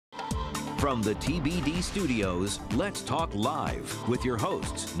From the TBD studios, let's talk live with your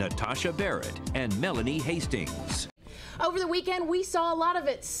hosts, Natasha Barrett and Melanie Hastings. Over the weekend, we saw a lot of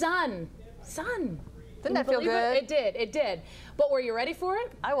it. Sun. Didn't that feel good? It did. But were you ready for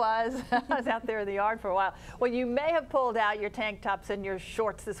it? I was. I was out there in the yard for a while. Well, you may have pulled out your tank tops and your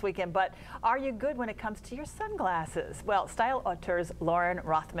shorts this weekend, but are you good when it comes to your sunglasses? Well, Style Auteur's Lauren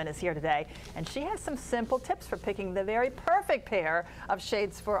Rothman is here today, and she has some simple tips for picking the very perfect pair of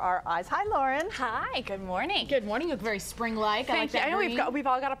shades for our eyes. Hi, Lauren. Hi, good morning. Good morning. You look very spring-like. Thank you. I know we've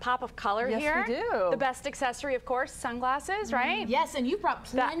all got a pop of color here. Yes, we do. The best accessory, of course, sunglasses, right? Yes, and you brought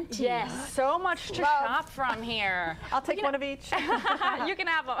plenty. Yes, so much to shop from here. I'll take one of each. You can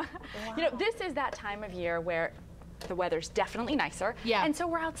have them. Wow. You know, this is that time of year where the weather's definitely nicer, and so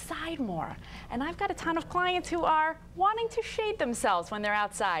we're outside more. And I've got a ton of clients who are wanting to shade themselves when they're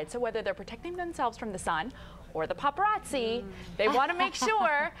outside. So whether they're protecting themselves from the sun or the paparazzi, they want to make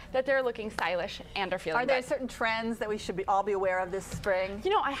sure that they're looking stylish and are feeling good. Are there certain trends that we should all be aware of this spring? You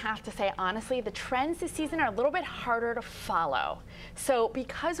know, I have to say, honestly, the trends this season are a little bit harder to follow. So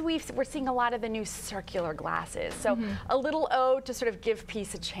because we're seeing a lot of the new circular glasses, so a little ode to sort of give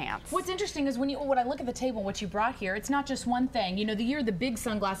peace a chance. What's interesting is when I look at the table, what you brought here, it's not just one thing. You know, the big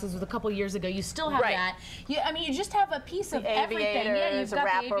sunglasses was a couple years ago. You still have that. I mean, you just have a piece of everything. Yeah, you've got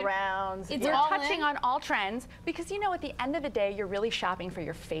wraparounds. You're touching on all trends because, you know, at the end of the day, you're really shopping for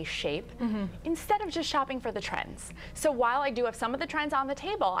your face shape instead of just shopping for the trends. So while I do have some of the trends on the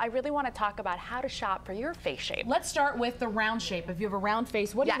table, I really want to talk about how to shop for your face shape. Let's start with the round shape. If you have a round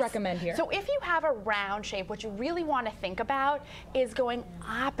face, what do you recommend here? So if you have a round shape, what you really want to think about is going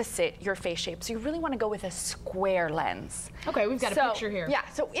opposite your face shape. So you really want to go with a square lens. Okay, we've got a picture here. Yeah,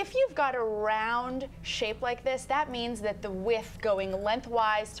 so if you've got a round shape like this, that means that the width going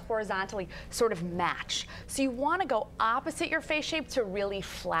lengthwise, horizontally, sort of match. So you want to go opposite your face shape to really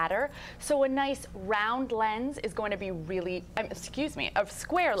flatter. So a nice round lens is going to be really, a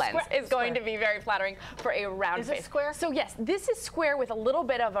square lens is going to be very flattering for a round face. Is it square? So yes, this is square with a little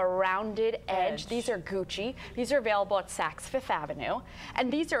bit of a rounded edge. These are Gucci. These are available at Saks Fifth Avenue.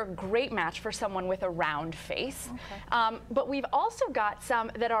 And these are a great match for someone with a round face. Okay. But we've also got some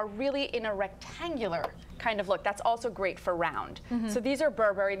that are really in a rectangular kind of look. That's also great for round. So these are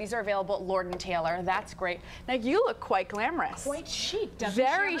Burberry. These are available at Lord & Taylor. That's great. Now you look quite glamorous. Quite chic, doesn't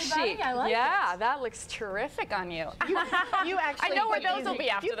Very she, chic. I like it. That looks terrific on you. You actually I know where those will be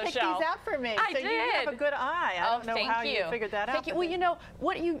after the show. You picked these out for me. I so did. You have a good eye. I don't know how you figured that out. Thank you. Well, you know,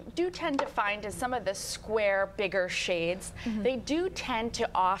 what you do tend to find is some of the square, bigger shades, they do tend to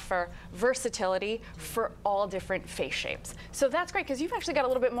offer versatility for all different face shapes. So that's great because you've actually got a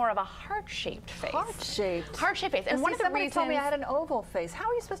little bit more of a heart-shaped face. Heart-shaped? Heart-shaped face. And one of the somebody reasons told me I had an oval face. How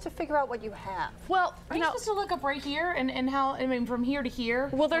are you supposed to figure out what you have? Well, Are you supposed to look up right here and how, I mean, from here to here?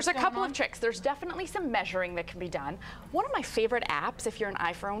 Well, there's a couple of tricks. There's definitely some measuring that can be done. One of my favorite apps, if you're an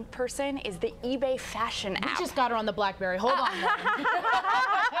iPhone person, is the eBay Fashion app. We just got her on the BlackBerry. Hold on.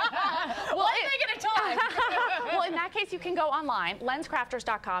 Well, taking a time. Well, in that case, you can go online,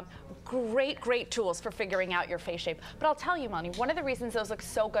 lenscrafters.com. Great tools for figuring out your face shape. But I'll tell you, Melanie, one of the reasons those look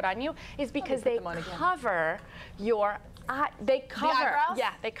so good on you is because they cover your they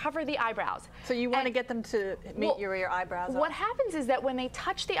cover the eyebrows. So you want to get them to meet your eyebrows? What happens is that when they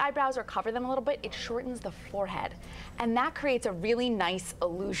touch the eyebrows or cover them a little bit, it shortens the forehead. And that creates a really nice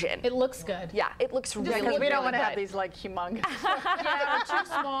illusion. It looks good. Yeah, it looks really good. Because we don't want to have these like humongous. Yeah, they're too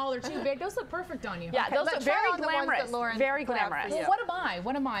small or too big. Those look perfect on you. Yeah, those look very glamorous. Very glamorous. Well, what am I?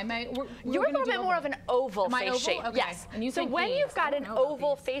 What am I? You're a little bit more of an oval face shape. Okay. Yes. And so when you've got an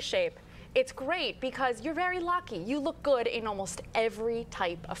oval face shape, it's great because you're very lucky. You look good in almost every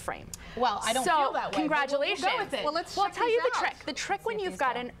type of frame. Well, I don't feel that way. Congratulations. We'll go with it. Well, I'll tell you the trick. The trick when you've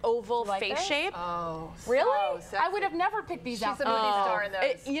got an oval face shape. Oh, really? I would have never picked these out. She's a movie star in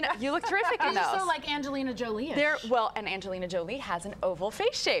those. You know, you look terrific in those. So like Angelina Jolie-ish. Well, and Angelina Jolie has an oval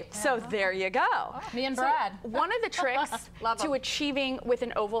face shape. So there you go. Me and Brad. One of the tricks to achieving with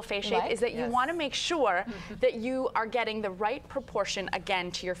an oval face shape is that you want to make sure that you are getting the right proportion again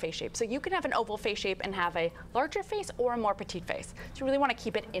to your face shape. So you can have an oval face shape and have a larger face or a more petite face. So you really want to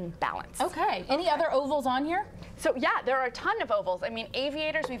keep it in balance. Okay. Any other ovals on here? So yeah, there are a ton of ovals. I mean,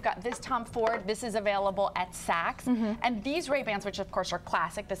 aviators, we've got this Tom Ford. This is available at Saks. And these Ray-Bans, which of course are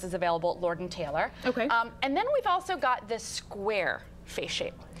classic, this is available at Lord & Taylor. Okay. And then we've also got this square face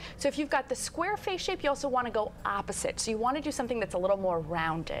shape. So if you've got the square face shape, you also want to go opposite. So you want to do something that's a little more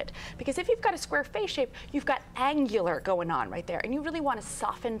rounded. Because if you've got a square face shape, you've got angular going on right there. And you really want to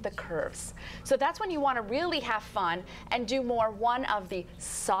soften the curves. So that's when you want to really have fun and do more one of the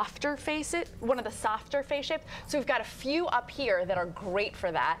softer face shapes. So we've got a few up here that are great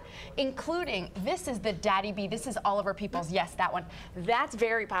for that, including, this is the Daddy Bee. This is Oliver Peoples. Yes, that one. That's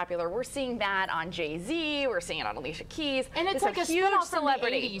very popular. We're seeing that on Jay-Z. We're seeing it on Alicia Keys. And it's like a huge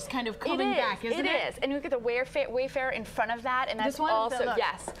celebrity. From the 80s kind of coming back, isn't it? It is. And you get the Wayfair in front of that, and that's also,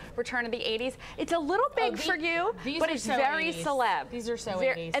 yes, Return of the 80s. It's a little big for you, but it's so very 80s. Celeb. These are so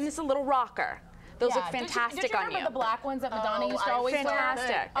 80s. And it's a little rocker. Those look fantastic did you on you. remember the black ones that Madonna used to always wear?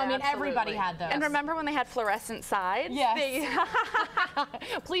 Fantastic. I mean, everybody had those. And remember when they had fluorescent sides? Yes.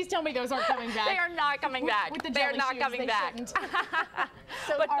 Please tell me those aren't coming back. They are not coming back. With the they are not coming back.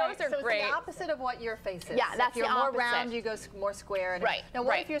 But those are great. It's the opposite of what your face is. Yeah, that's if you're the more opposite. round, you go more square. And right. Now,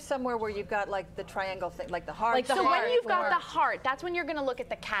 what if you're somewhere where you've got like the triangle thing, like the heart? Like so when you've got the heart, that's when you're going to look at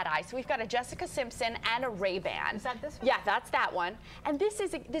the cat eye. So we've got a Jessica Simpson and a Ray-Ban. Is that this one? Yeah, that's that one. And this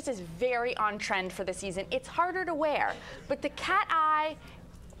is very on trend for the season. It's harder to wear, but the cat eye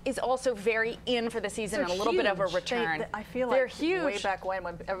is also very in for the season and a little bit of a return. I feel like they're huge. Way back when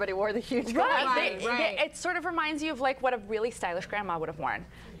everybody wore the huge glasses. Right. It sort of reminds you of like what a really stylish grandma would have worn.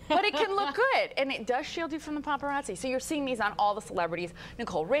 But it can look good, and it does shield you from the paparazzi. So you're seeing these on all the celebrities.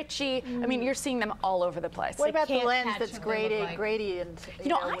 Nicole Richie, I mean, you're seeing them all over the place. What about the lens that's gradient? You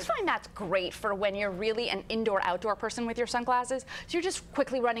know, I find that's great for when you're really an indoor-outdoor person with your sunglasses. So you're just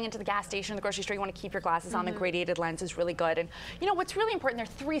quickly running into the gas station or the grocery store. You want to keep your glasses on. The gradiated lens is really good. And you know, what's really important,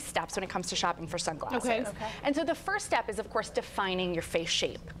 there are 3 steps when it comes to shopping for sunglasses. Okay. And so the first step is, of course, defining your face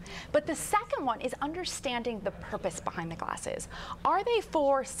shape. But the second one is understanding the purpose behind the glasses. Are they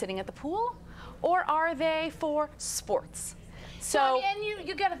for sitting at the pool, or are they for sports? So I mean, and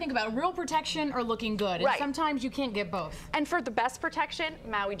you got to think about real protection or looking good. And sometimes you can't get both. And for the best protection,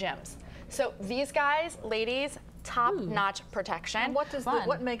 Maui Gyms. So these guys, ladies, top-notch protection. And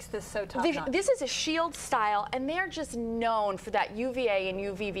what makes this so top-notch? This is a shield style, and they're just known for that UVA and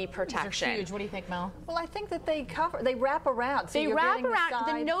UVB protection. They're huge. What do you think, Mel? Well, I think that they wrap around. So they wrap around.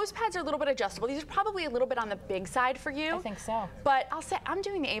 The nose pads are a little bit adjustable. These are probably a little bit on the big side for you. I think so. But I'll say I'm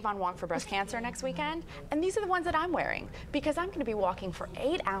doing the Avon Walk for Breast Cancer next weekend, and these are the ones that I'm wearing because I'm going to be walking for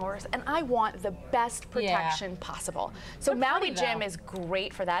 8 hours, and I want the best protection possible. So Maui Gym is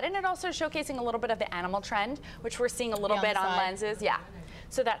great for that, and it also is showcasing a little bit of the animal trend, which we're seeing a little bit on lenses. Yeah.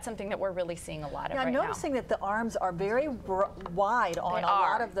 So that's something that we're really seeing a lot of right now. I'm noticing that the arms are very wide on a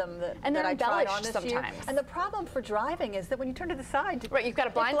lot of them that I tried on this year. And the problem for driving is that when you turn to the side, you've got a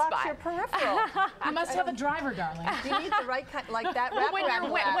blind spot. It spot. Your peripheral. You must have a driver, darling. You need the right kind, like that.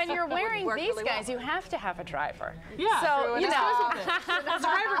 When you're wearing these guys, you have to have a driver. Yeah. So you know, does the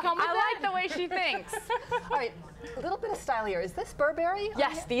driver come with I like the way she thinks. All right. A little bit of style here. Is this Burberry?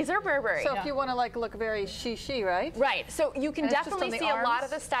 Yes, these are Burberry. So if you want to like look very she, right? Right. So you can definitely see a lot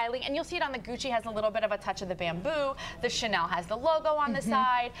of the styling, and you'll see it on the Gucci has a little bit of a touch of the bamboo. The Chanel has the logo on the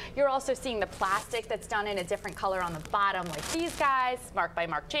side. You're also seeing the plastic that's done in a different color on the bottom, like these guys, marked by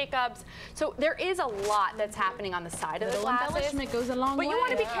Marc Jacobs. So there is a lot that's happening on the side of the glasses. Embellishment goes a long way. But you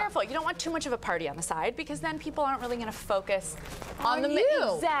want to be careful. You don't want too much of a party on the side because then people aren't really going to focus on the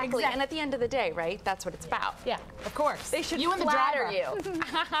exactly. And at the end of the day, right? That's what it's about. Yeah, of course. They should you and flatter the driver.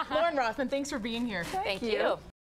 you. Lauren Rothman, thanks for being here. Thank you.